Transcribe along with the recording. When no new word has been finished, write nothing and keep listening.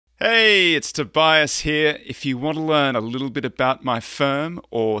Hey, it's Tobias here. If you want to learn a little bit about my firm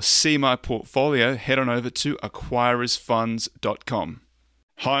or see my portfolio, head on over to acquirersfunds.com.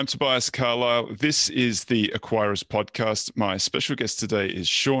 Hi, I'm Tobias Carlisle. This is the Acquirers Podcast. My special guest today is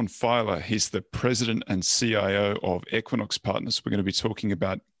Sean Fieler. He's the president and CIO of Equinox Partners. We're going to be talking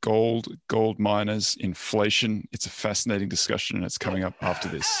about gold miners, inflation. It's a fascinating discussion, and it's coming up after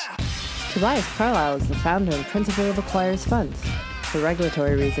this. Tobias Carlisle is the founder and principal of Acquirers Funds. For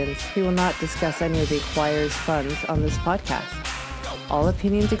regulatory reasons, he will not discuss any of the Acquirers Funds on this podcast. All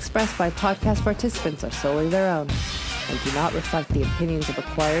opinions expressed by podcast participants are solely their own and do not reflect the opinions of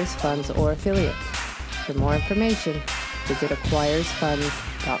Acquirers Funds or affiliates. For more information, visit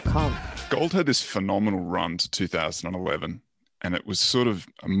acquirersfunds.com. Gold had this phenomenal run to 2011, and it was sort of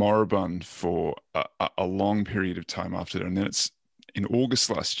a moribund for a long period of time after that. And then in August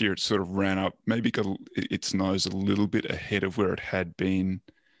last year, it sort of ran up, maybe got its nose a little bit ahead of where it had been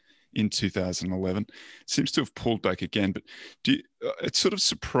in 2011. It seems to have pulled back again, but it sort of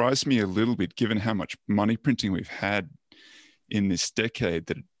surprised me a little bit, given how much money printing we've had in this decade,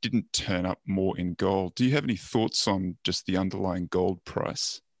 that it didn't turn up more in gold. Do you have any thoughts on just the underlying gold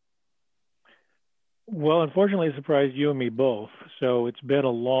price? Well, unfortunately, it surprised you and me both. So it's been a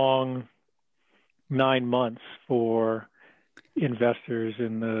long 9 months for investors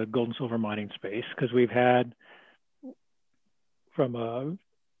in the gold and silver mining space, because we've had, from a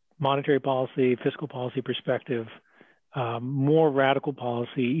monetary policy, fiscal policy perspective, more radical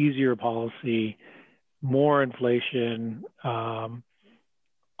policy, easier policy, more inflation,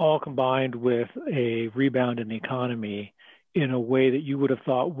 all combined with a rebound in the economy in a way that you would have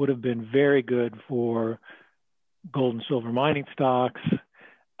thought would have been very good for gold and silver mining stocks.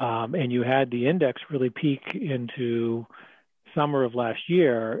 And you had the index really peak into summer of last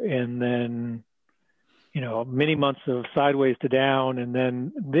year, and then, many months of sideways to down. And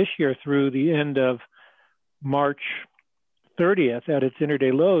then this year, through the end of March 30th at its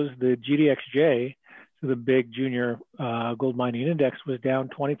intraday lows, the GDXJ, so the big junior gold mining index, was down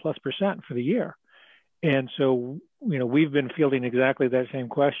 20+% for the year. And so, we've been fielding exactly that same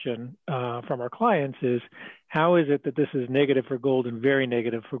question from our clients: is how is it that this is negative for gold and very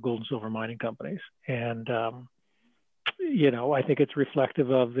negative for gold and silver mining companies? And, I think it's reflective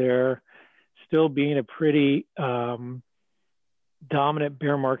of there still being a pretty dominant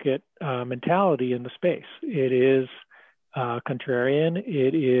bear market mentality in the space. It is contrarian.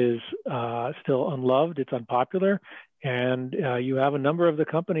 It is still unloved. It's unpopular. And you have a number of the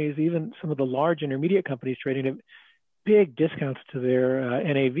companies, even some of the large intermediate companies, trading at big discounts to their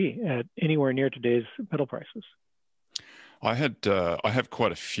NAV at anywhere near today's metal prices. I have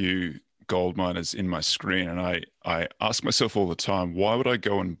quite a few gold miners in my screen, and I ask myself all the time, why would I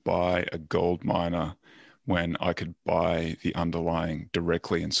go and buy a gold miner when I could buy the underlying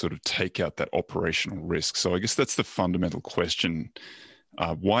directly and sort of take out that operational risk? So I guess that's the fundamental question.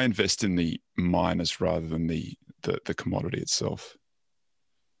 Why invest in the miners rather than the commodity itself?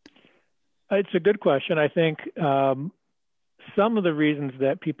 It's a good question. I think some of the reasons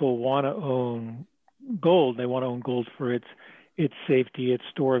that people want to own gold, they want to own gold for its safety, its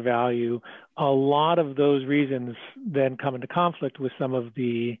store value. A lot of those reasons then come into conflict with some of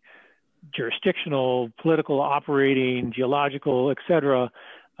the jurisdictional, political, operating, geological, et cetera,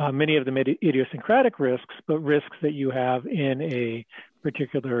 many of them idiosyncratic risks, but risks that you have in a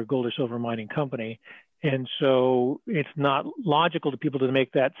particular gold or silver mining company. And so it's not logical to people to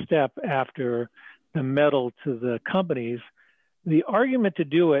make that step after the metal to the companies. The argument to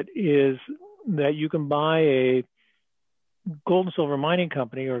do it is that you can buy a gold and silver mining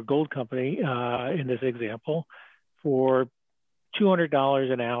company or gold company, in this example, for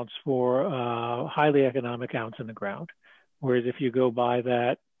 $200 an ounce for a highly economic ounce in the ground. Whereas if you go buy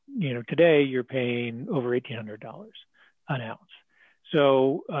that, today you're paying over $1,800 an ounce.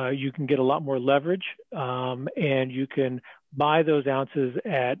 So you can get a lot more leverage, and you can buy those ounces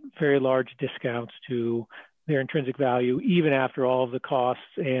at very large discounts to their intrinsic value, even after all of the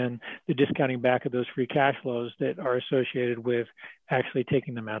costs and the discounting back of those free cash flows that are associated with actually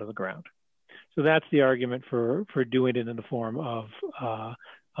taking them out of the ground. So that's the argument for doing it in the form of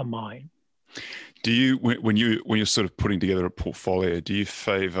a mine. Do you, when you're sort of putting together a portfolio, do you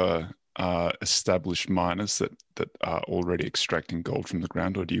favor established miners that are already extracting gold from the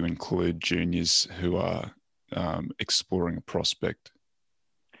ground, or do you include juniors who are exploring a prospect?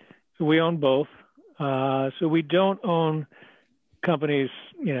 So we own both. So we don't own companies,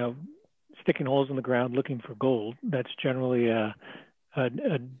 sticking holes in the ground looking for gold. That's generally a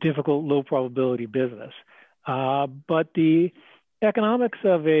difficult, low probability business. But the economics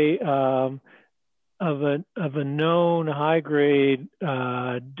of a a known high grade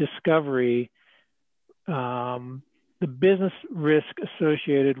discovery, the business risk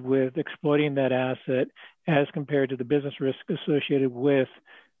associated with exploiting that asset as compared to the business risk associated with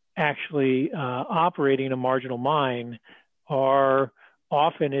actually operating a marginal mine are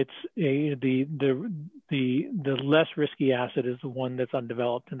often the less risky asset is the one that's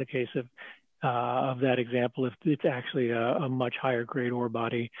undeveloped in the case of that example, if it's actually a much higher grade ore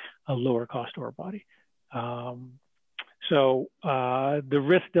body, a lower cost ore body. So the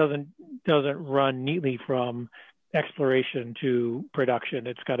risk doesn't run neatly from exploration to production.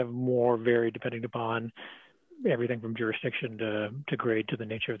 It's kind of more varied depending upon everything from jurisdiction to grade to the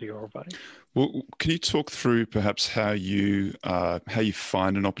nature of the ore body. Well, can you talk through perhaps how you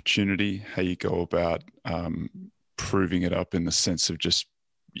find an opportunity, how you go about proving it up in the sense of just,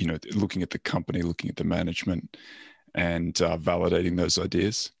 looking at the company, looking at the management, and validating those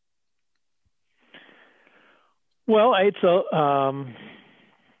ideas? Well, it's a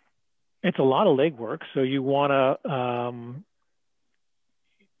lot of legwork. So you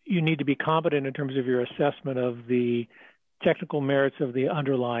need to be competent in terms of your assessment of the technical merits of the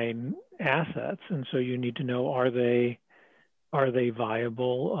underlying assets, and so you need to know, are they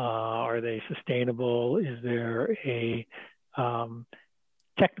viable? Are they sustainable? Is there a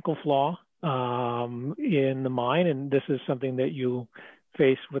technical flaw in the mine? And this is something that you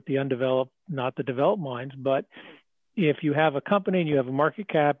face with the undeveloped, not the developed mines. But if you have a company and you have a market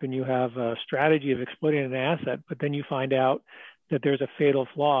cap and you have a strategy of exploiting an asset, but then you find out that there's a fatal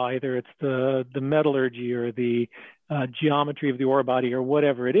flaw, either it's the metallurgy or the geometry of the ore body or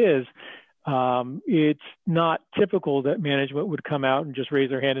whatever it is, it's not typical that management would come out and just raise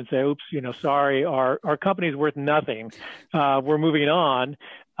their hand and say, oops, sorry, our company's worth nothing. We're moving on.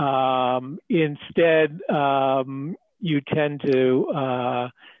 Instead, you tend to,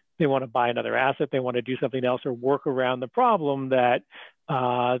 they want to buy another asset, they want to do something else or work around the problem that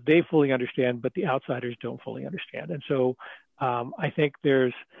they fully understand, but the outsiders don't fully understand. And so I think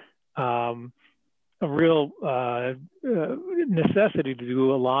there's a real necessity to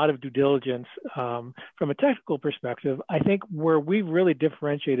do a lot of due diligence from a technical perspective. I think where we've really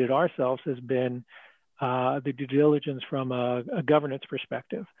differentiated ourselves has been the due diligence from a governance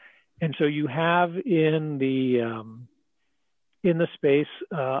perspective. And so you have in the space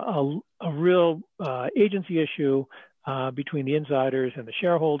a real agency issue between the insiders and the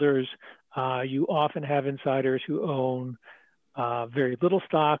shareholders. You often have insiders who own very little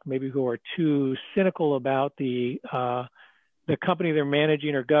stock, maybe who are too cynical about the company they're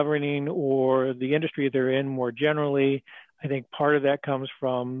managing or governing or the industry they're in more generally. I think part of that comes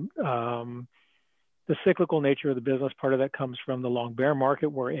from the cyclical nature of the business. Part of that comes from the long bear market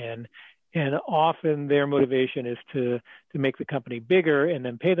we're in. And often their motivation is to make the company bigger and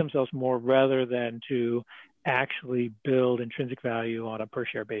then pay themselves more rather than to actually build intrinsic value on a per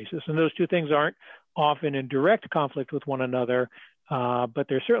share basis. And those two things aren't often in direct conflict with one another, but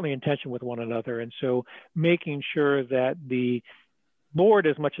they're certainly in tension with one another. And so making sure that the board,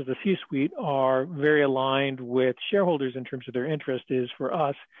 as much as the C-suite, are very aligned with shareholders in terms of their interest is, for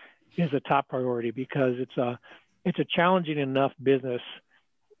us, is a top priority, because it's a challenging enough business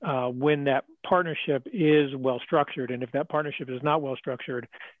when that partnership is well structured. And if that partnership is not well structured,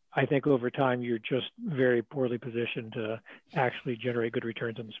 I think over time you're just very poorly positioned to actually generate good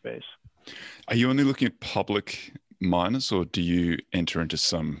returns in the space. Are you only looking at public miners, or do you enter into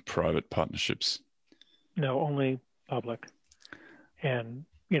some private partnerships? No, only public. And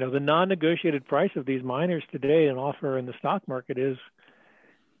the non-negotiated price of these miners today and offer in the stock market is,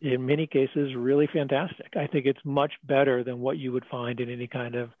 in many cases, really fantastic. I think it's much better than what you would find in any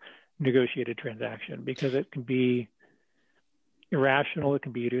kind of negotiated transaction, because it can be irrational, it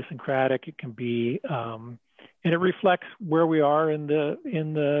can be idiosyncratic, it can be, and it reflects where we are in the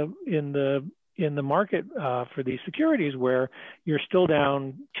market for these securities, where you're still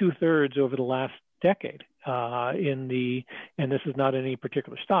down 2/3 over the last decade. And this is not any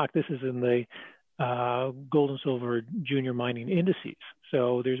particular stock. This is in the gold and silver junior mining indices.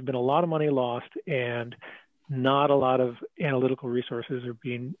 So there's been a lot of money lost, and not a lot of analytical resources are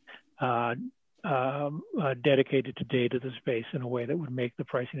being dedicated today to the space in a way that would make the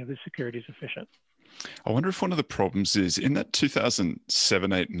pricing of the securities efficient. I wonder if one of the problems is in that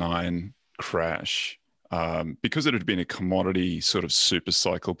 2007, 8, 9 crash, because it had been a commodity sort of super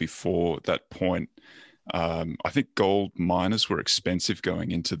cycle before that point. I think gold miners were expensive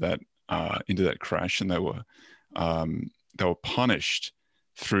going into that crash, and they were punished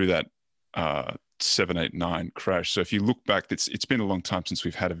through that 7, 8, 9 crash. So if you look back, it's been a long time since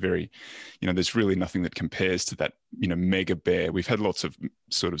we've had a very, there's really nothing that compares to that, mega bear. We've had lots of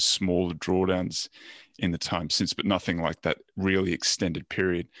sort of smaller drawdowns in the time since, but nothing like that really extended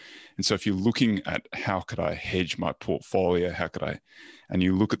period. And so if you're looking at how could I hedge my portfolio, and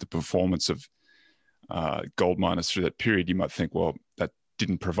you look at the performance of gold miners through that period, you might think, well, that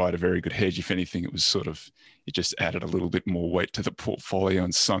didn't provide a very good hedge. If anything, it just added a little bit more weight to the portfolio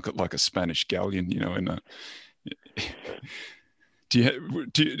and sunk it like a Spanish galleon, what do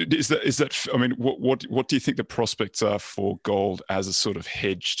you think the prospects are for gold as a sort of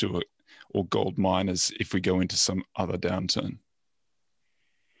hedge to it, or gold miners if we go into some other downturn?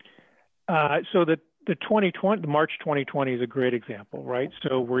 So the March 2020 is a great example, right?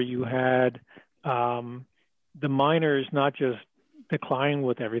 So where you had the miners not just decline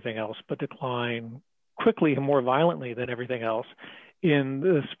with everything else, but decline quickly and more violently than everything else in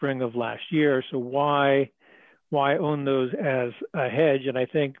the spring of last year. So why own those as a hedge? And I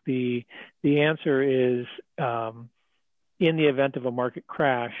think the answer is, in the event of a market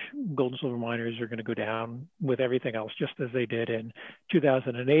crash, gold and silver miners are going to go down with everything else, just as they did in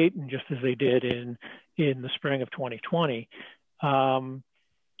 2008 and just as they did in the spring of 2020.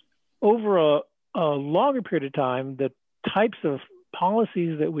 Over a longer period of time, the types of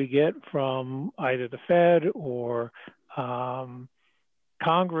policies that we get from either the Fed or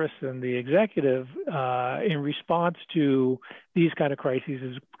Congress and the executive in response to these kind of crises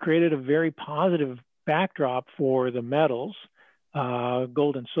has created a very positive backdrop for the metals,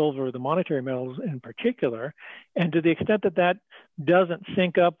 gold and silver, the monetary metals in particular. And to the extent that doesn't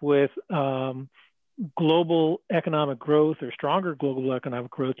sync up with global economic growth or stronger global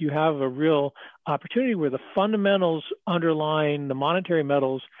economic growth, you have a real opportunity where the fundamentals underlying the monetary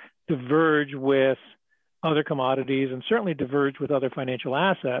metals diverge with other commodities and certainly diverge with other financial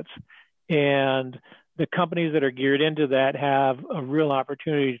assets. And the companies that are geared into that have a real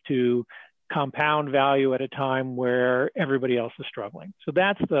opportunity to compound value at a time where everybody else is struggling. So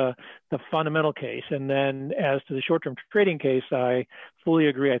that's the fundamental case. And then as to the short-term trading case, I fully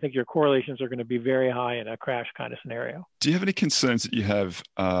agree. I think your correlations are going to be very high in a crash kind of scenario. Do you have any concerns that you have,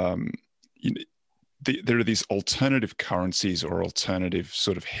 there are these alternative currencies or alternative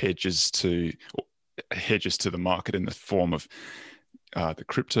sort of hedges to the market in the form of the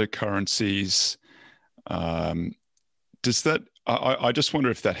cryptocurrencies? I just wonder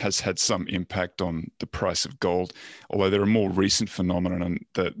if that has had some impact on the price of gold, although they're a more recent phenomenon, and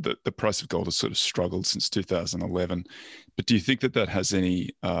the price of gold has sort of struggled since 2011. But do you think that has any,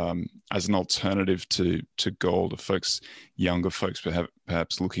 as an alternative to gold, or younger folks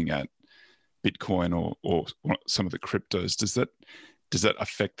perhaps looking at Bitcoin or some of the cryptos, does that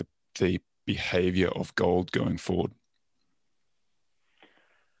affect the behavior of gold going forward?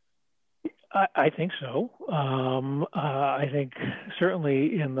 I think so. I think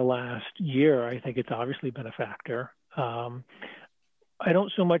certainly in the last year, I think it's obviously been a factor. I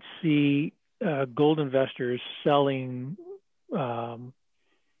don't so much see gold investors selling gold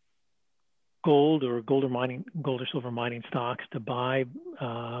or silver mining stocks to buy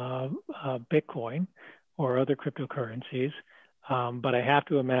Bitcoin or other cryptocurrencies. But I have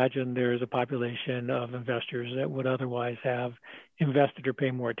to imagine there's a population of investors that would otherwise have invested or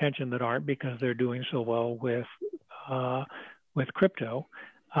pay more attention that aren't, because they're doing so well with crypto.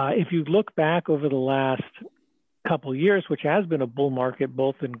 If you look back over the last couple of years, which has been a bull market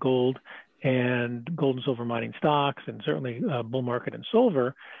both in gold and silver mining stocks, and certainly a bull market in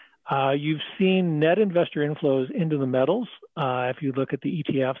silver, you've seen net investor inflows into the metals. If you look at the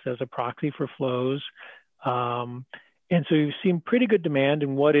ETFs as a proxy for flows. And so you've seen pretty good demand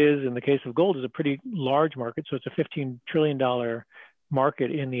in what is, in the case of gold, is a pretty large market. So it's a $15 trillion market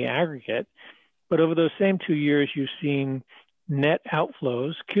in the aggregate. But over those same 2 years, you've seen net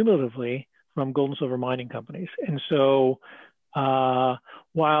outflows cumulatively from gold and silver mining companies. And so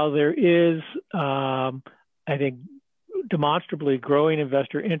while there is, I think, demonstrably growing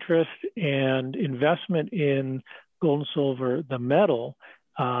investor interest and investment in gold and silver, the metal,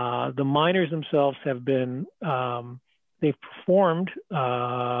 the miners themselves have been, they've performed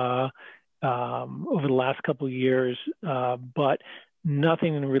over the last couple of years, but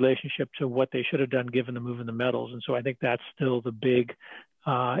nothing in relationship to what they should have done given the move in the metals. And so I think that's still the big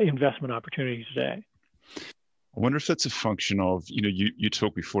investment opportunity today. I wonder if that's a function of, you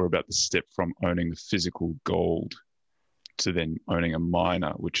talked before about the step from owning the physical gold to then owning a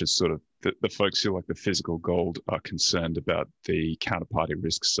miner, which is sort of the folks who like the physical gold are concerned about the counterparty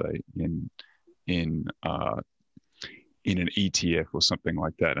risks, say in an ETF or something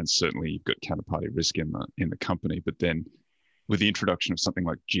like that. And certainly you've got counterparty risk in the company, but then with the introduction of something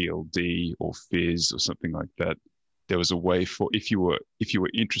like GLD or Fizz or something like that, there was a way for, if you were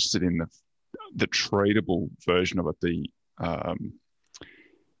interested in the tradable version of it,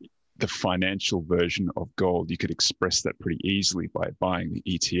 the financial version of gold, you could express that pretty easily by buying the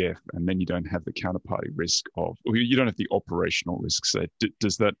ETF, and then you don't have the counterparty risk of, or you don't have the operational risks. So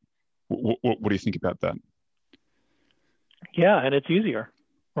does that? What do you think about that? Yeah, and it's easier,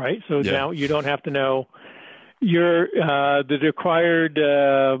 right? So Yeah. now you don't have to know the required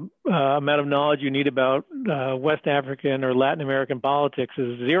amount of knowledge you need about West African or Latin American politics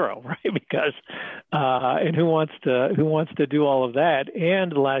is zero, right? Because and who wants to do all of that?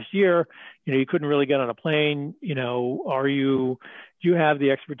 And last year, you couldn't really get on a plane. Do you have the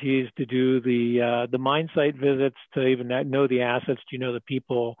expertise to do the mine site visits, to even know the assets? Do you know the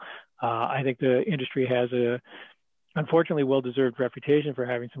people? I think the industry has a unfortunately well-deserved reputation for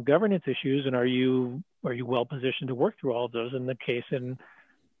having some governance issues, and are you well positioned to work through all of those? And the case in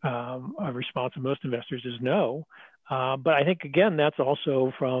a response of most investors is no. But I think again, that's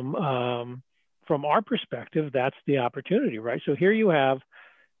also from our perspective, that's the opportunity, right? So here you have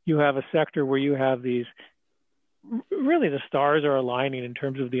a sector where you have these, really the stars are aligning in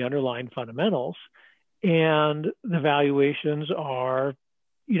terms of the underlying fundamentals, and the valuations are,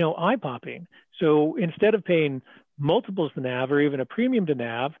 eye-popping. So instead of paying multiples to NAV or even a premium to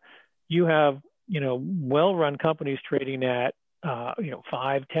NAV, you have, well-run companies trading at,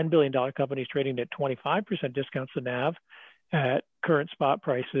 $5-10 billion companies trading at 25% discounts to NAV at current spot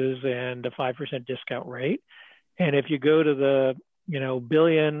prices and a 5% discount rate. And if you go to the,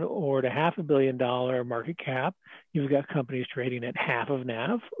 billion or to $500 million market cap, you've got companies trading at half of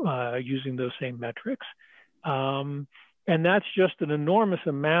NAV using those same metrics. And that's just an enormous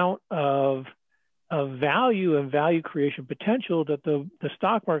amount of value and value creation potential that the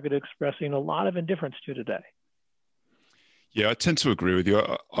stock market is expressing a lot of indifference to today. Yeah, I tend to agree with you.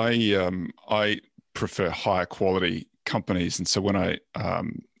 I prefer higher quality companies, and so when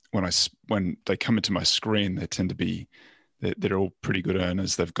they come into my screen, they tend to be they're all pretty good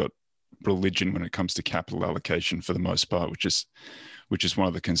earners. They've got religion when it comes to capital allocation for the most part, which is one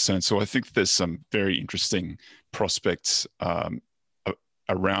of the concerns. So I think there's some very interesting prospects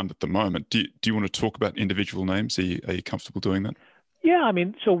around at the moment. Do you want to talk about individual names? Are you comfortable doing that? Yeah, I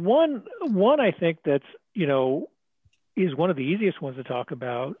mean, so one I think that's is one of the easiest ones to talk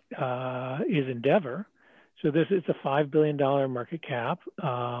about is Endeavor. So this is a $5 billion market cap.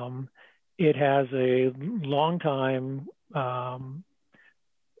 It has a long time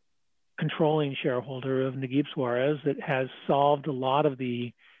controlling shareholder of Naguib Suarez that has solved a lot of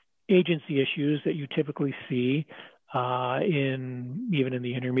the agency issues that you typically see even in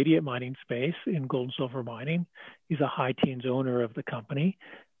the intermediate mining space in gold and silver mining. He's a high teens owner of the company.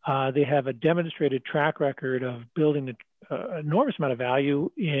 They have a demonstrated track record of building an enormous amount of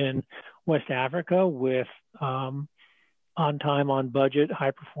value in West Africa with on time, on budget,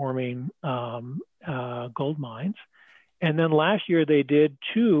 high performing gold mines. And then last year they did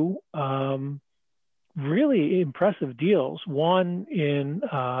two really impressive deals. One in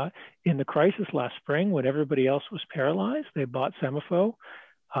the crisis last spring when everybody else was paralyzed. They bought Semifo,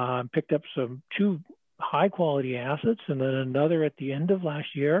 picked up two high quality assets, and then another at the end of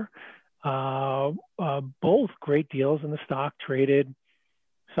last year. Both great deals, and the stock traded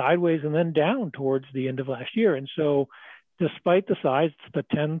sideways and then down towards the end of last year. And so despite the size, it's the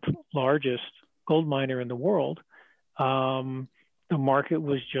 10th largest gold miner in the world. The market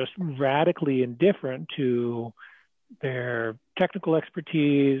was just radically indifferent to their technical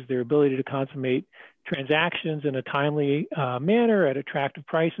expertise, their ability to consummate transactions in a timely manner at attractive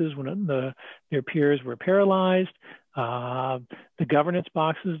prices when their peers were paralyzed. The governance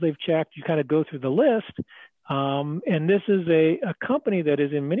boxes they've checked, you kind of go through the list. And this is a company that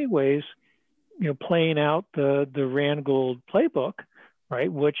is in many ways, playing out the Randgold playbook,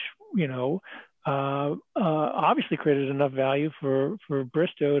 right? Which, obviously created enough value for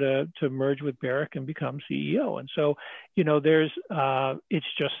Bristow to merge with Barrick and become CEO. And so, it's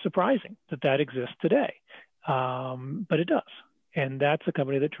just surprising that exists today. But it does. And that's a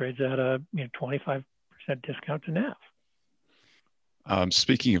company that trades at a 25% discount to NAV.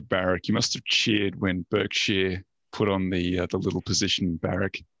 Speaking of Barrick, you must have cheered when Berkshire put on the little position in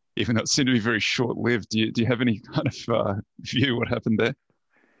Barrick, even though it seemed to be very short-lived. Do you have any kind of view what happened there?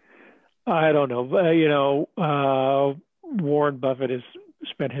 I don't know. Warren Buffett has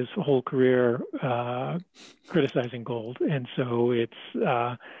spent his whole career criticizing gold, and so it's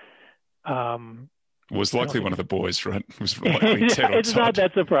was likely one of the boys, right? It was likely Ted or It's Todd. Not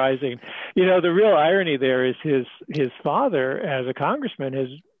that surprising. The real irony there is his father, as a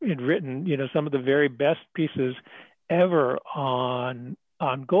congressman, had written some of the very best pieces ever on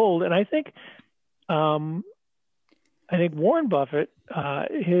gold. And I think Warren Buffett,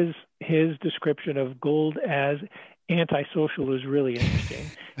 his description of gold as antisocial is really interesting,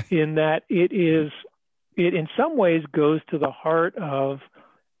 in that it in some ways goes to the heart of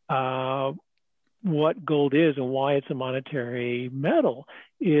what gold is and why it's a monetary metal,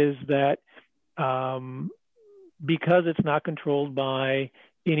 is that because it's not controlled by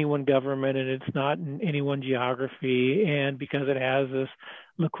any one government and it's not in any one geography, and because it has this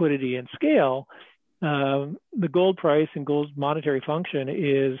liquidity and scale, the gold price and gold's monetary function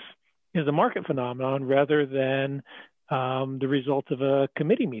is a market phenomenon rather than the result of a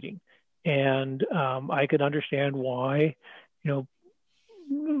committee meeting. And I could understand why,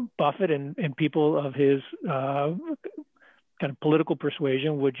 Buffett and people of his kind of political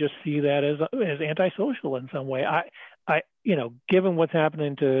persuasion would just see that as antisocial in some way. I given what's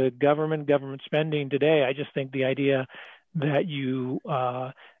happening to government spending today, I just think the idea that you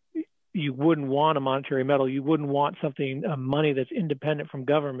wouldn't want a monetary metal, you wouldn't want money that's independent from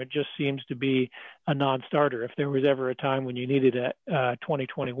government, just seems to be a non-starter. If there was ever a time when you needed it,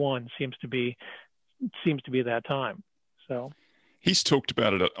 2021 seems to be that time. So he's talked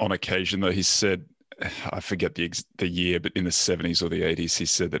about it on occasion, though. He said, I forget the year, but in the 70s or the 80s, he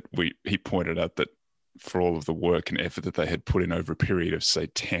said that he pointed out that for all of the work and effort that they had put in over a period of, say,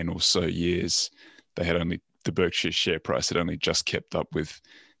 10 or so years, the Berkshire share price had only just kept up with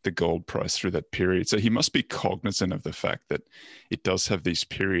the gold price through that period. So he must be cognizant of the fact that it does have these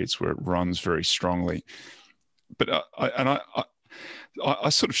periods where it runs very strongly. But I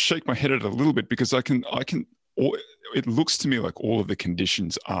sort of shake my head at it a little bit, because it looks to me like all of the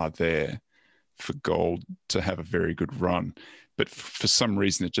conditions are there for gold to have a very good run, but for some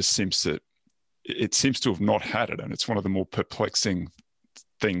reason it seems to have not had it, and it's one of the more perplexing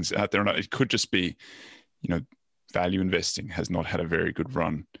things out there. And it could just be, value investing has not had a very good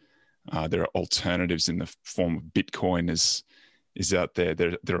run. There are alternatives in the form of Bitcoin is out there.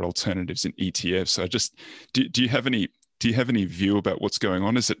 There are alternatives in ETFs. So do you have any view about what's going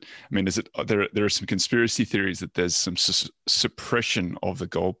on? There are some conspiracy theories that there's some suppression of the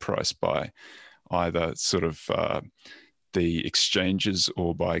gold price by either sort of the exchanges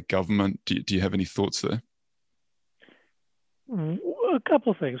or by government. Do you have any thoughts there? A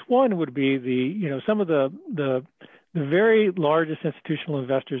couple of things. One would be some of the very largest institutional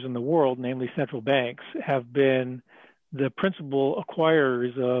investors in the world, namely central banks, have been the principal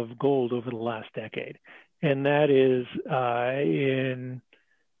acquirers of gold over the last decade. And that is in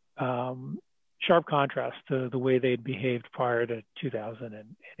sharp contrast to the way they'd behaved prior to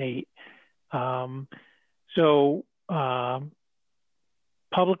 2008.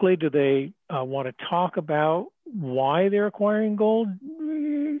 Publicly, do they want to talk about why they're acquiring gold?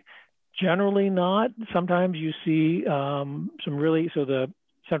 Generally not. Sometimes you see the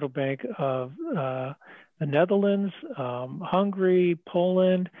Central Bank of the Netherlands, Hungary,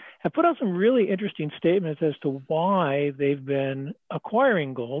 Poland have put out some really interesting statements as to why they've been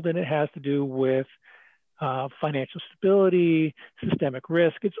acquiring gold, and it has to do with financial stability, systemic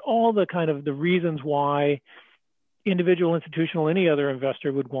risk. It's all the kind of the reasons why individual, institutional, any other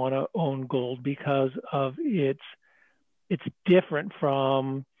investor would want to own gold, because of it's different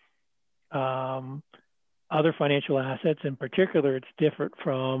from other financial assets. In particular, it's different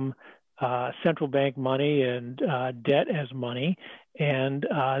from central bank money and debt as money. And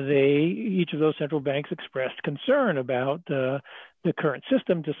each of those central banks expressed concern about the current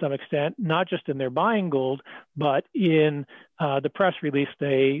system to some extent, not just in their buying gold, but in the press release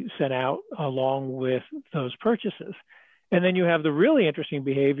they sent out along with those purchases. And then you have the really interesting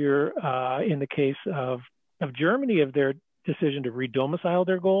behavior in the case of Germany, of their decision to redomicile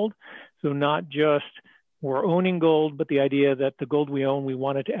their gold. So not just we're owning gold, but the idea that the gold we own, we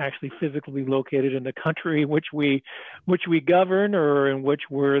want it to actually physically be located in the country which we govern, or in which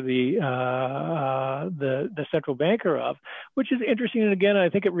we're the central banker of, which is interesting. And again, I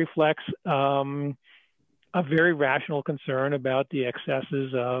think it reflects a very rational concern about the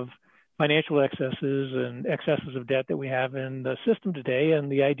financial excesses and excesses of debt that we have in the system today,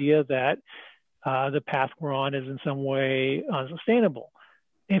 and the idea that the path we're on is in some way unsustainable.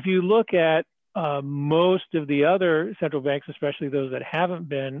 If you look at most of the other central banks, especially those that haven't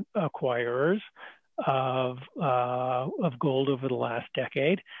been acquirers of gold over the last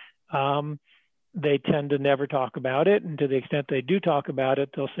decade, they tend to never talk about it. And to the extent they do talk about it,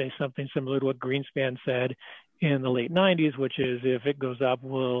 they'll say something similar to what Greenspan said in the late 90s, which is, if it goes up,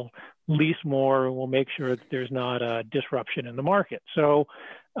 we'll lease more and we'll make sure that there's not a disruption in the market. So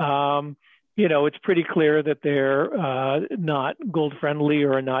it's pretty clear that they're not gold friendly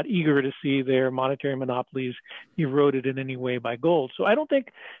or not eager to see their monetary monopolies eroded in any way by gold. So I don't think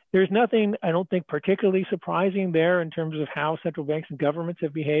there's nothing, I don't think particularly surprising there in terms of how central banks and governments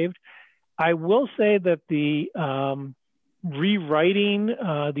have behaved. I will say that the rewriting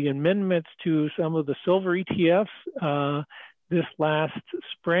the amendments to some of the silver ETFs this last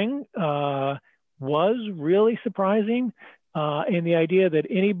spring was really surprising. And the idea that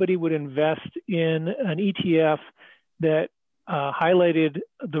anybody would invest in an ETF that highlighted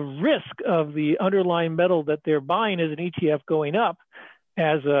the risk of the underlying metal that they're buying as an ETF going up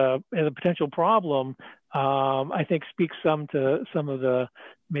as a potential problem, I think speaks some to some of the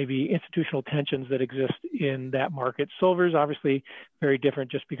maybe institutional tensions that exist in that market. Silver is obviously very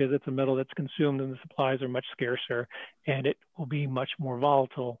different just because it's a metal that's consumed and the supplies are much scarcer and it will be much more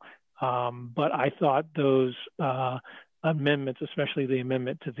volatile. But I thought those amendments, especially the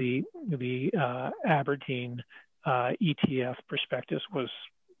amendment to the Aberdeen ETF prospectus, was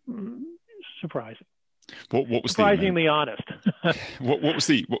surprising. What was surprisingly honest? what was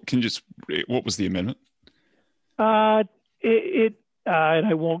the amendment? And I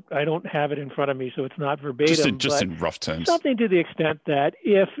don't have it in front of me, so it's not verbatim. Just in rough terms. Something to the extent that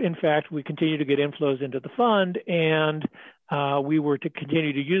if, in fact, we continue to get inflows into the fund and we were to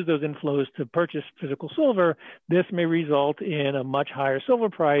continue to use those inflows to purchase physical silver, this may result in a much higher silver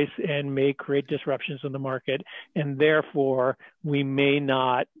price and may create disruptions in the market. And therefore, we may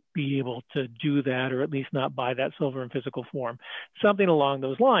not be able to do that, or at least not buy that silver in physical form, something along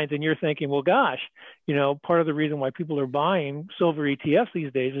those lines. And you're thinking, well, gosh, part of the reason why people are buying silver ETFs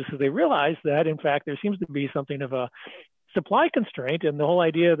these days is because they realize that, in fact, there seems to be something of a supply constraint. And the whole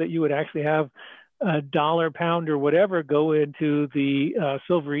idea that you would actually have a dollar, pound, or whatever go into the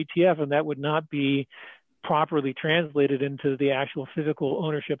silver ETF, and that would not be properly translated into the actual physical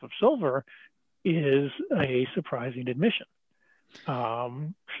ownership of silver, is a surprising admission.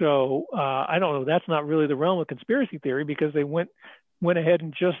 So I don't know. That's not really the realm of conspiracy theory because they went ahead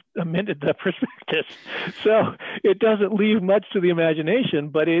and just amended the prospectus. So it doesn't leave much to the imagination,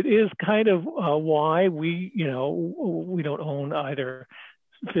 but it is kind of why we don't own either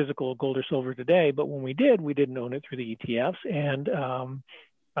physical gold or silver today, but when we did, we didn't own it through the ETFs. And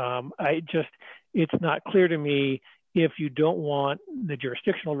it's not clear to me, if you don't want the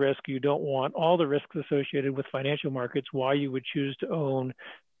jurisdictional risk, you don't want all the risks associated with financial markets, why you would choose to own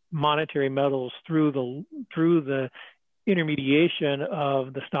monetary metals through the intermediation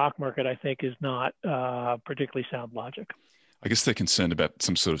of the stock market. I think is not particularly sound logic. I guess they're concerned about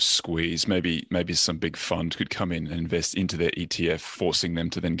some sort of squeeze. Maybe some big fund could come in and invest into their ETF, forcing them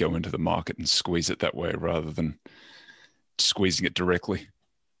to then go into the market and squeeze it that way rather than squeezing it directly.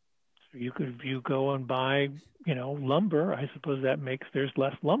 So you go and buy, lumber. I suppose that makes there's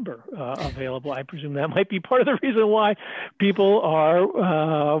less lumber available. I presume that might be part of the reason why people are,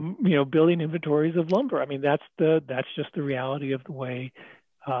 building inventories of lumber. I mean, that's just the reality of the way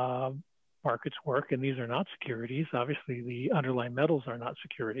markets work, and these are not securities. Obviously, the underlying metals are not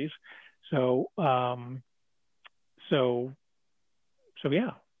securities. So yeah,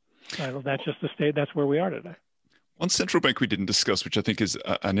 that's just the state. That's where we are today. One central bank we didn't discuss, which I think is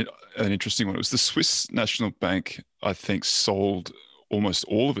an interesting one, it was the Swiss National Bank. I think sold almost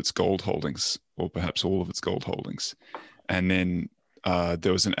all of its gold holdings, or perhaps all of its gold holdings, and then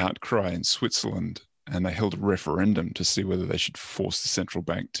there was an outcry in Switzerland, and they held a referendum to see whether they should force the central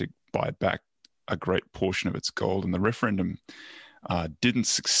bank to buy back a great portion of its gold, and the referendum didn't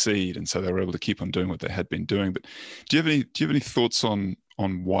succeed, and so they were able to keep on doing what they had been doing. But do you have any thoughts on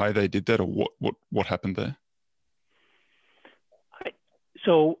why they did that, or what happened there?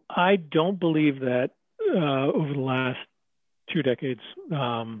 So I don't believe that over the last 2 decades,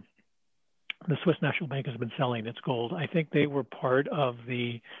 the Swiss National Bank has been selling its gold. I think they were part of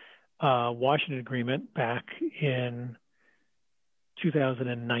the Washington Agreement back in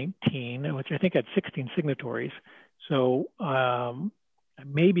 2019, which I think had 16 signatories. So I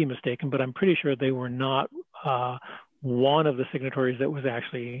may be mistaken, but I'm pretty sure they were not one of the signatories that was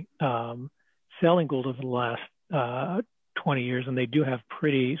actually selling gold over the last 20 years, and they do have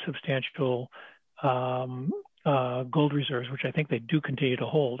pretty substantial gold reserves, which I think they do continue to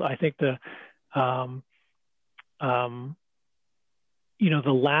hold. I think the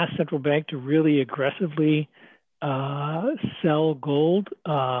last central bank to really aggressively sell gold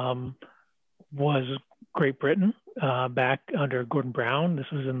was Great Britain back under Gordon Brown. This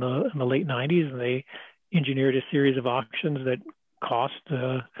was in the late 90s, and they engineered a series of auctions that cost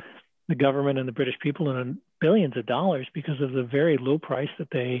the government and the British people billions of dollars because of the very low price that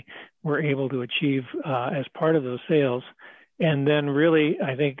they were able to achieve as part of those sales. And then really,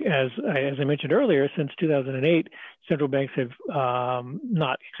 I think, as I mentioned earlier, since 2008, central banks have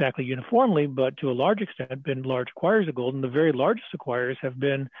not exactly uniformly, but to a large extent, been large acquirers of gold. And the very largest acquirers have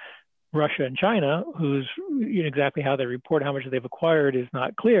been Russia and China, whose exactly how they report how much they've acquired is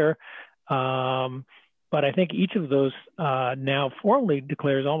not clear. But I think each of those now formally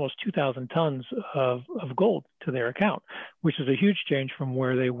declares almost 2,000 tons of gold to their account, which is a huge change from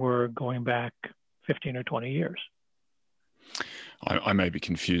where they were going back 15 or 20 years. I may be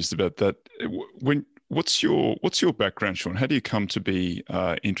confused about that. What's your background, Sean? How do you come to be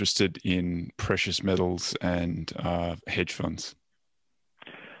interested in precious metals and hedge funds?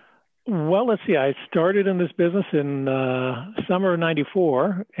 Well, let's see. I started in this business in summer of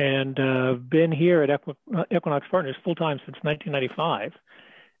 '94, and been here at Equinox Partners full time since 1995.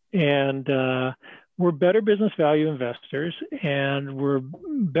 And we're better business value investors, and we're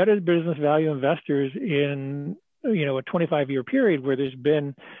better business value investors in a 25-year period where there's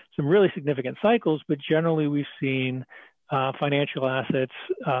been some really significant cycles, but generally we've seen financial assets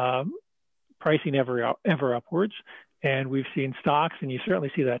pricing ever upwards. And we've seen stocks, and you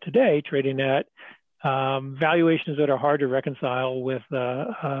certainly see that today, trading at valuations that are hard to reconcile with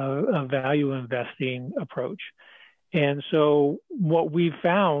a value investing approach. And so what we've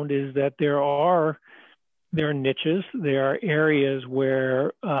found is that there are niches, there are areas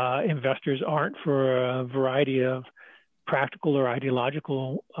where investors aren't for a variety of practical or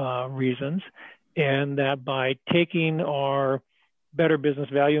ideological reasons, and that by taking our better business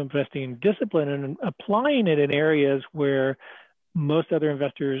value investing discipline and applying it in areas where most other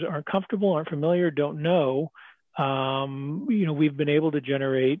investors aren't comfortable, aren't familiar, don't know, we've been able to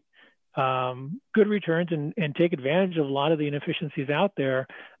generate good returns and take advantage of a lot of the inefficiencies out there,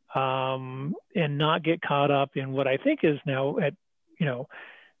 and not get caught up in what I think is now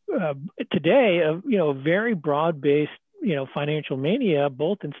today a very broad-based financial mania,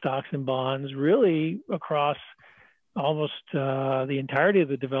 both in stocks and bonds, really across almost the entirety of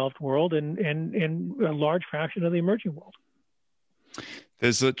the developed world and a large fraction of the emerging world.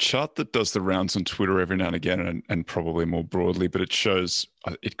 There's a chart that does the rounds on Twitter every now and again, and probably more broadly, but it shows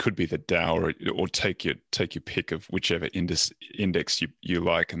it could be the Dow or take your pick of whichever index you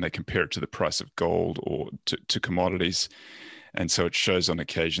like, and they compare it to the price of gold or to commodities. And so it shows on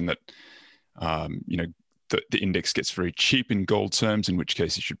occasion that the index gets very cheap in gold terms, in which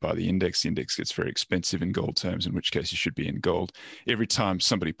case you should buy the index. The index gets very expensive in gold terms, in which case you should be in gold. Every time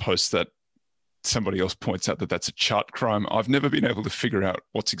somebody posts that, somebody else points out that that's a chart crime. I've never been able to figure out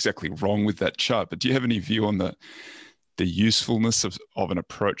what's exactly wrong with that chart, but do you have any view on the usefulness of an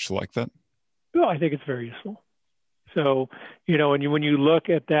approach like that? Well, I think it's very useful. So, when you look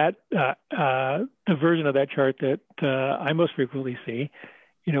at that, the version of that chart that I most frequently see,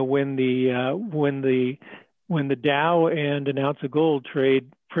 when the Dow and an ounce of gold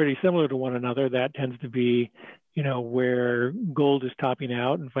trade pretty similar to one another, that tends to be, where gold is topping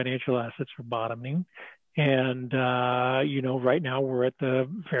out and financial assets are bottoming. And, right now we're at the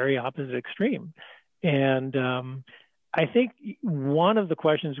very opposite extreme. And I think one of the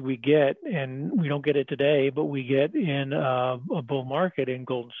questions we get, and we don't get it today, but we get in a bull market in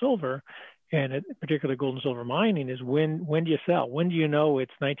gold and silver, and in particular gold and silver mining, is when do you sell? When do you know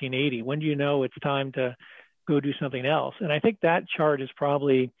it's 1980? When do you know it's time to go do something else? And I think that chart is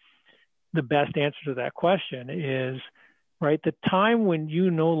probably the best answer to that question is, right, the time when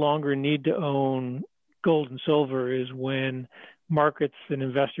you no longer need to own gold and silver is when markets and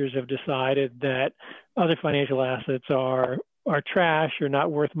investors have decided that other financial assets are trash or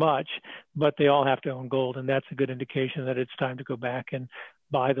not worth much, but they all have to own gold. And that's a good indication that it's time to go back and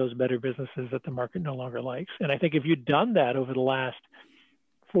buy those better businesses that the market no longer likes. And I think if you'd done that over the last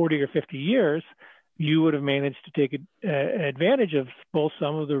 40 or 50 years, you would have managed to take advantage of both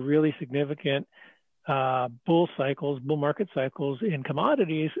some of the really significant bull market cycles in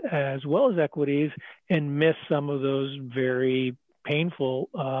commodities as well as equities, and miss some of those very painful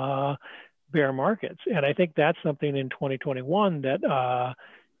bear markets. And I think that's something in 2021 that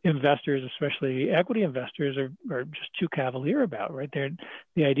investors, especially equity investors, are just too cavalier about, right?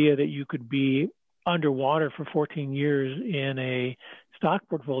 The idea that you could be underwater for 14 years in a stock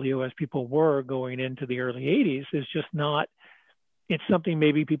portfolio, as people were going into the early 80s, is just not, it's something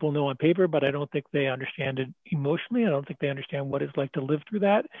maybe people know on paper, but I don't think they understand it emotionally. I don't think they understand what it's like to live through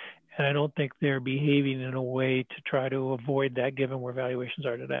that. And I don't think they're behaving in a way to try to avoid that, given where valuations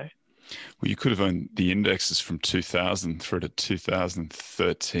are today. Well, you could have owned the indexes from 2000 through to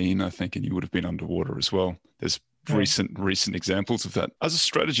 2013, I think, and you would have been underwater as well. There's Right. recent examples of that. As a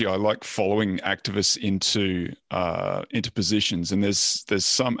strategy, I like following activists into positions, and there's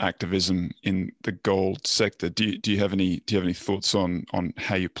some activism in the gold sector. Do you have any thoughts on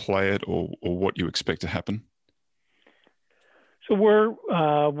how you play it, or what you expect to happen? So we're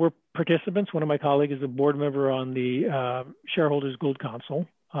participants. One of my colleagues is a board member on the Shareholders Gold Council,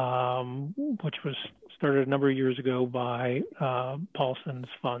 which was started a number of years ago by Paulson's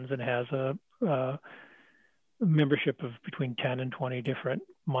funds and has a membership of between 10 and 20 different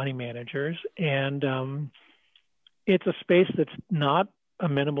money managers. And it's a space that's not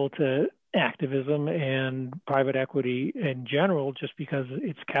amenable to activism and private equity in general, just because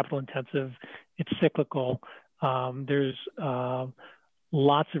it's capital intensive, it's cyclical. There's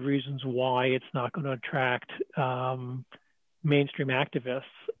lots of reasons why it's not going to attract mainstream activists.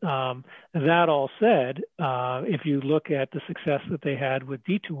 That all said, if you look at the success that they had with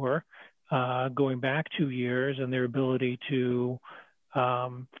Detour, going back 2 years, and their ability to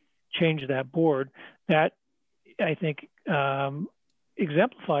change that board, that I think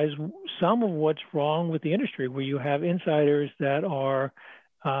exemplifies some of what's wrong with the industry, where you have insiders that are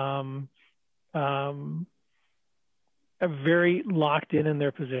very locked in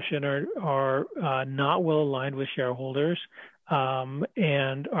their position, are not well aligned with shareholders,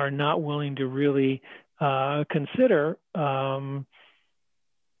 and are not willing to really consider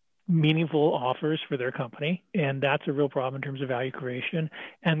meaningful offers for their company. And that's a real problem in terms of value creation.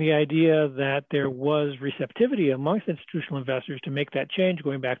 And the idea that there was receptivity amongst institutional investors to make that change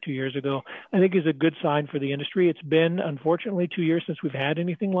going back 2 years ago, I think is a good sign for the industry. It's been, unfortunately, 2 years since we've had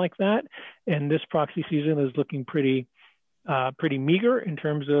anything like that. And this proxy season is looking pretty meager in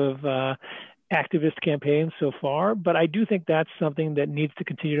terms of activist campaigns so far. But I do think that's something that needs to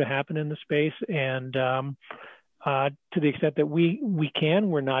continue to happen in the space. And to the extent that we can,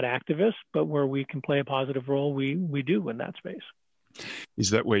 we're not activists, but where we can play a positive role, we do in that space.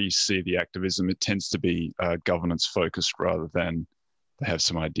 Is that where you see the activism? It tends to be governance focused rather than they have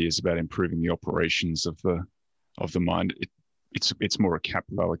some ideas about improving the operations of the mine. It's more a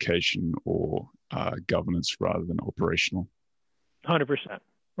capital allocation or governance rather than operational. 100%.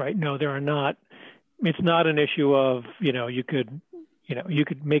 Right? No, there are not. It's not an issue of you could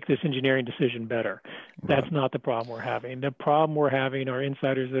make this engineering decision better. That's right. Not the problem we're having. The problem we're having are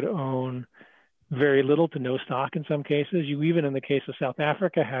insiders that own very little to no stock in some cases. You even, in the case of South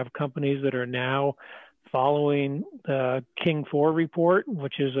Africa, have companies that are now following the King 4 report,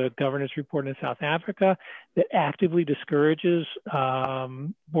 which is a governance report in South Africa that actively discourages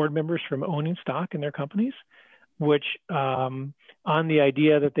board members from owning stock in their companies, which on the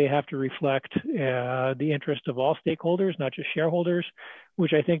idea that they have to reflect the interest of all stakeholders, not just shareholders,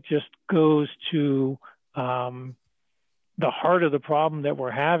 which I think just goes to the heart of the problem that we're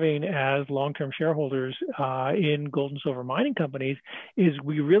having as long-term shareholders in gold and silver mining companies, is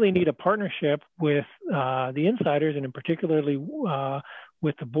we really need a partnership with the insiders, and in particularly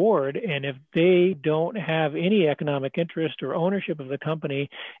with the board. And if they don't have any economic interest or ownership of the company,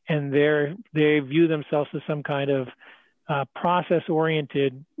 and they view themselves as some kind of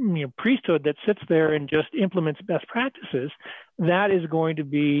process-oriented priesthood that sits there and just implements best practices, that is going to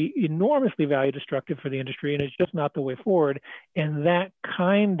be enormously value destructive for the industry, and it's just not the way forward. And that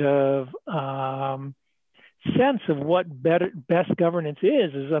kind of sense of what best governance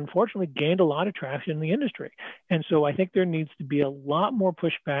is unfortunately gained a lot of traction in the industry. And so I think there needs to be a lot more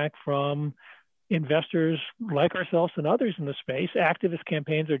pushback from investors like ourselves and others in the space. Activist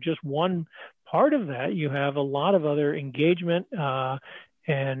campaigns are just one part of that. You have a lot of other engagement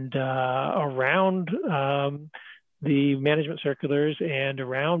and around the management circulars and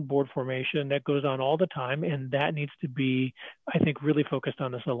around board formation that goes on all the time. And that needs to be, I think, really focused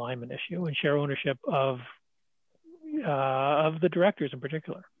on this alignment issue and share ownership of the directors in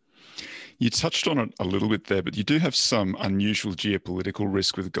particular. You touched on it a little bit there, but you do have some unusual geopolitical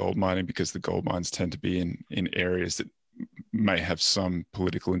risk with gold mining, because the gold mines tend to be in areas that may have some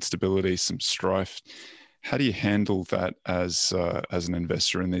political instability, some strife. How do you handle that as an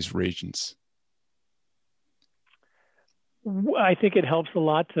investor in these regions? I think it helps a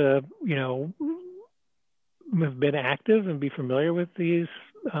lot to, have been active and be familiar with these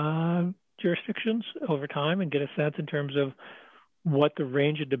jurisdictions over time and get a sense in terms of what the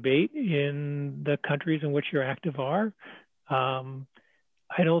range of debate in the countries in which you're active are.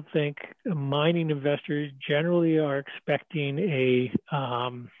 I don't think mining investors generally are expecting the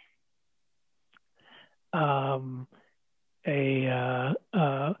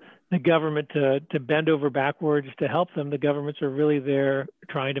government to bend over backwards to help them. The governments are really there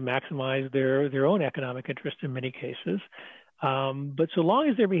trying to maximize their own economic interest in many cases. But so long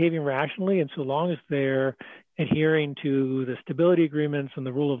as they're behaving rationally and so long as they're adhering to the stability agreements and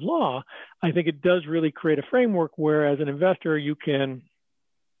the rule of law, I think it does really create a framework where, as an investor, you can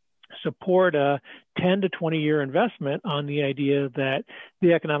support a 10 to 20-year investment on the idea that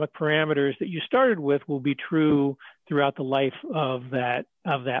the economic parameters that you started with will be true throughout the life of that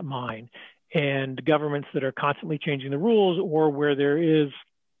mine. And governments that are constantly changing the rules, or where there is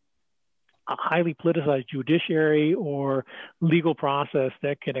a highly politicized judiciary or legal process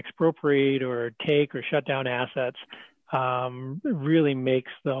that can expropriate or take or shut down assets, really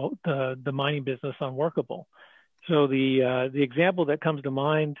makes the mining business unworkable. So the example that comes to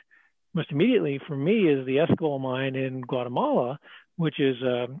mind most immediately for me is the Escobal mine in Guatemala, which is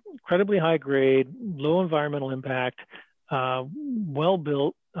incredibly high grade, low environmental impact,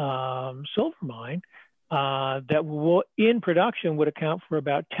 well-built silver mine that will, in production, would account for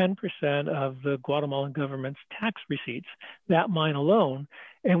about 10% of the Guatemalan government's tax receipts, that mine alone,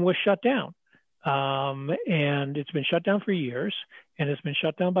 and was shut down. And it's been shut down for years, and it's been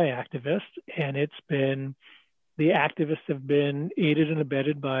shut down by activists, and the activists have been aided and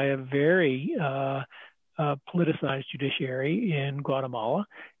abetted by a very politicized judiciary in Guatemala.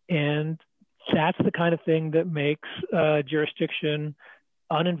 And that's the kind of thing that makes jurisdiction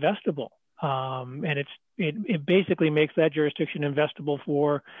uninvestable. And it basically makes that jurisdiction investable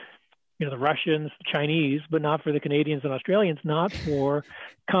for the Russians, the Chinese, but not for the Canadians and Australians, not for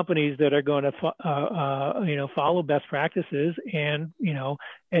companies that are going to follow best practices and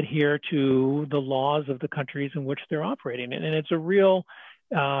adhere to the laws of the countries in which they're operating in. And it's a real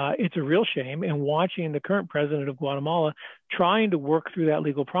shame. And watching the current president of Guatemala trying to work through that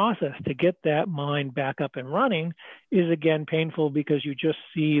legal process to get that mine back up and running is, again, painful, because you just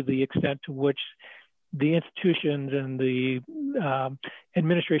see the extent to which the institutions and the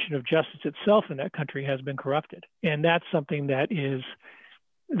administration of justice itself in that country has been corrupted. And that's something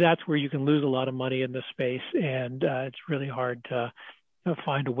that's where you can lose a lot of money in this space. And it's really hard to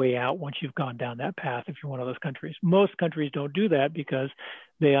find a way out once you've gone down that path if you're one of those countries. Most countries don't do that because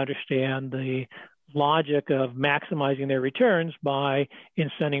they understand the logic of maximizing their returns by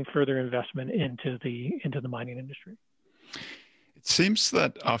incenting further investment into the mining industry. It seems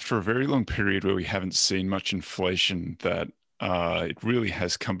that after a very long period where we haven't seen much inflation, that it really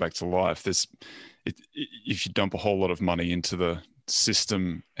has come back to life. If you dump a whole lot of money into the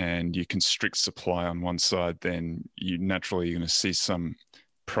system and you constrict supply on one side, then you're going to see some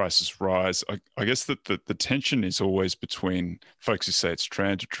prices rise. I guess that the tension is always between folks who say it's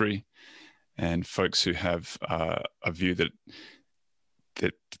transitory and folks who have a view that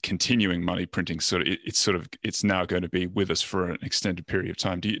continuing money printing it's now going to be with us for an extended period of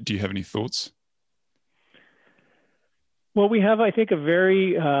time. Do you have any thoughts? Well, we have, I think, a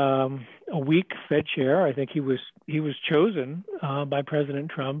very a weak Fed chair. I think he was chosen by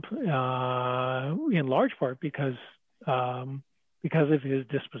President Trump in large part because of his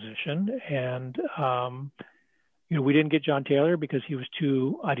disposition, and we didn't get John Taylor because he was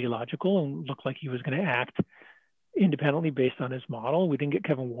too ideological and looked like he was going to act independently based on his model. We didn't get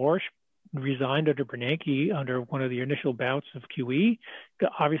Kevin Warsh, resigned under Bernanke under one of the initial bouts of QE.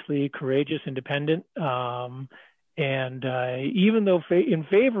 Obviously courageous, independent. And even though in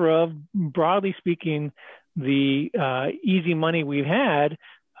favor of, broadly speaking, the easy money we've had,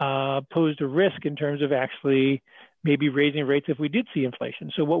 posed a risk in terms of actually maybe raising rates if we did see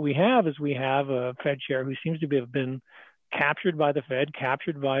inflation. So what we have is a Fed chair who seems to have been captured by the Fed,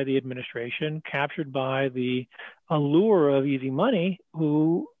 captured by the administration, captured by the allure of easy money,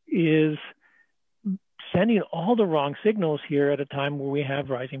 who is sending all the wrong signals here at a time where we have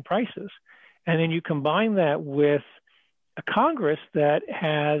rising prices. And then you combine that with a Congress that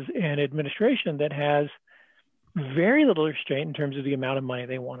has an administration that has very little restraint in terms of the amount of money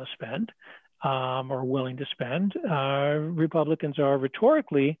they want to spend or willing to spend. Republicans are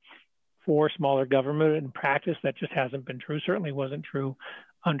rhetorically for smaller government. In practice, that just hasn't been true. Certainly wasn't true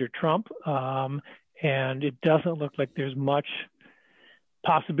under Trump. And it doesn't look like there's much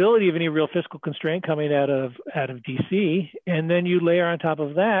possibility of any real fiscal constraint coming out of DC. And then you layer on top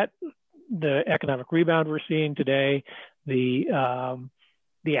of that the economic rebound we're seeing today, the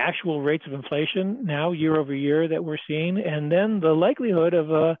actual rates of inflation now year over year that we're seeing, and then the likelihood of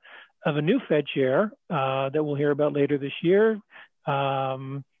a new Fed chair that we'll hear about later this year,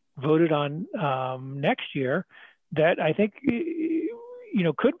 voted on next year, that I think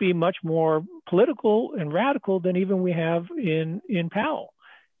could be much more political and radical than even we have in Powell.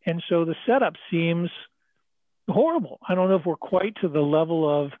 And so the setup seems horrible. I don't know if we're quite to the level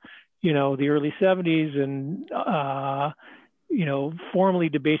of the early 70s and formally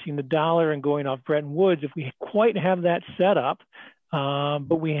debasing the dollar and going off Bretton Woods, if we quite have that setup,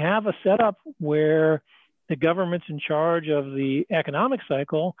 but we have a setup where the government's in charge of the economic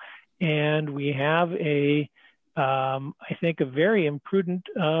cycle, and we have I think, a very imprudent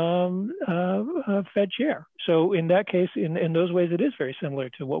Fed chair. So in that case, in those ways, it is very similar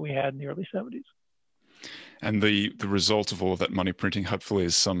to what we had in the early 70s. And the result of all of that money printing, hopefully,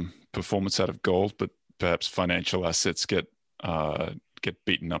 is some performance out of gold, but perhaps financial assets get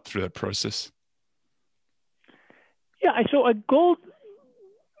beaten up through that process. Yeah, so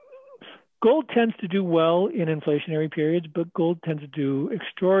gold tends to do well in inflationary periods, but gold tends to do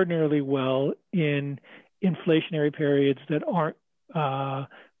extraordinarily well in inflationary periods that aren't a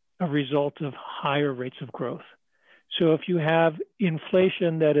result of higher rates of growth. So if you have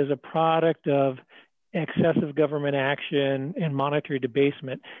inflation that is a product of excessive government action and monetary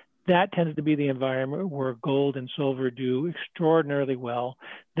debasement, that tends to be the environment where gold and silver do extraordinarily well.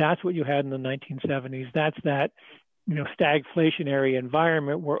 That's what you had in the 1970s. That's that stagflationary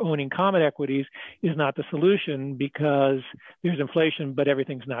environment where owning common equities is not the solution because there's inflation, but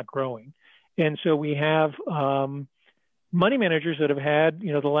everything's not growing. And so we have money managers that have had,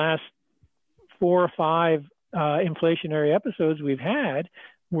 the last 4 or 5 inflationary episodes we've had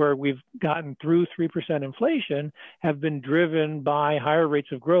where we've gotten through 3% inflation have been driven by higher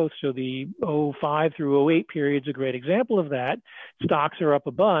rates of growth. So the 05 through 08 period is a great example of that. Stocks are up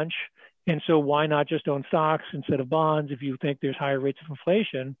a bunch. And so why not just own stocks instead of bonds if you think there's higher rates of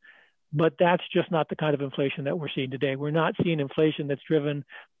inflation? But that's just not the kind of inflation that we're seeing today. We're not seeing inflation that's driven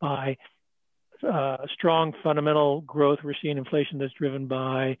by strong fundamental growth. We're seeing inflation that's driven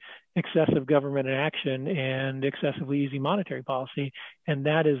by excessive government action and excessively easy monetary policy. And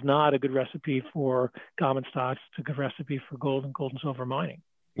that is not a good recipe for common stocks. It's a good recipe for gold and silver mining.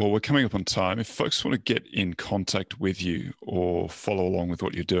 Well, we're coming up on time. If folks want to get in contact with you or follow along with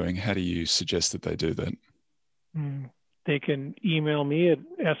what you're doing, how do you suggest that they do that? They can email me at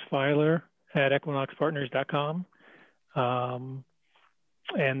sfieler@equinoxpartners.com.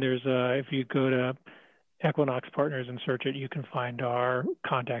 And there's if you go to Equinox Partners and search it, you can find our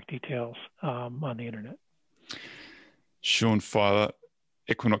contact details on the internet. Sean Fieler,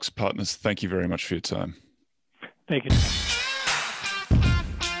 Equinox Partners, thank you very much for your time. Thank you.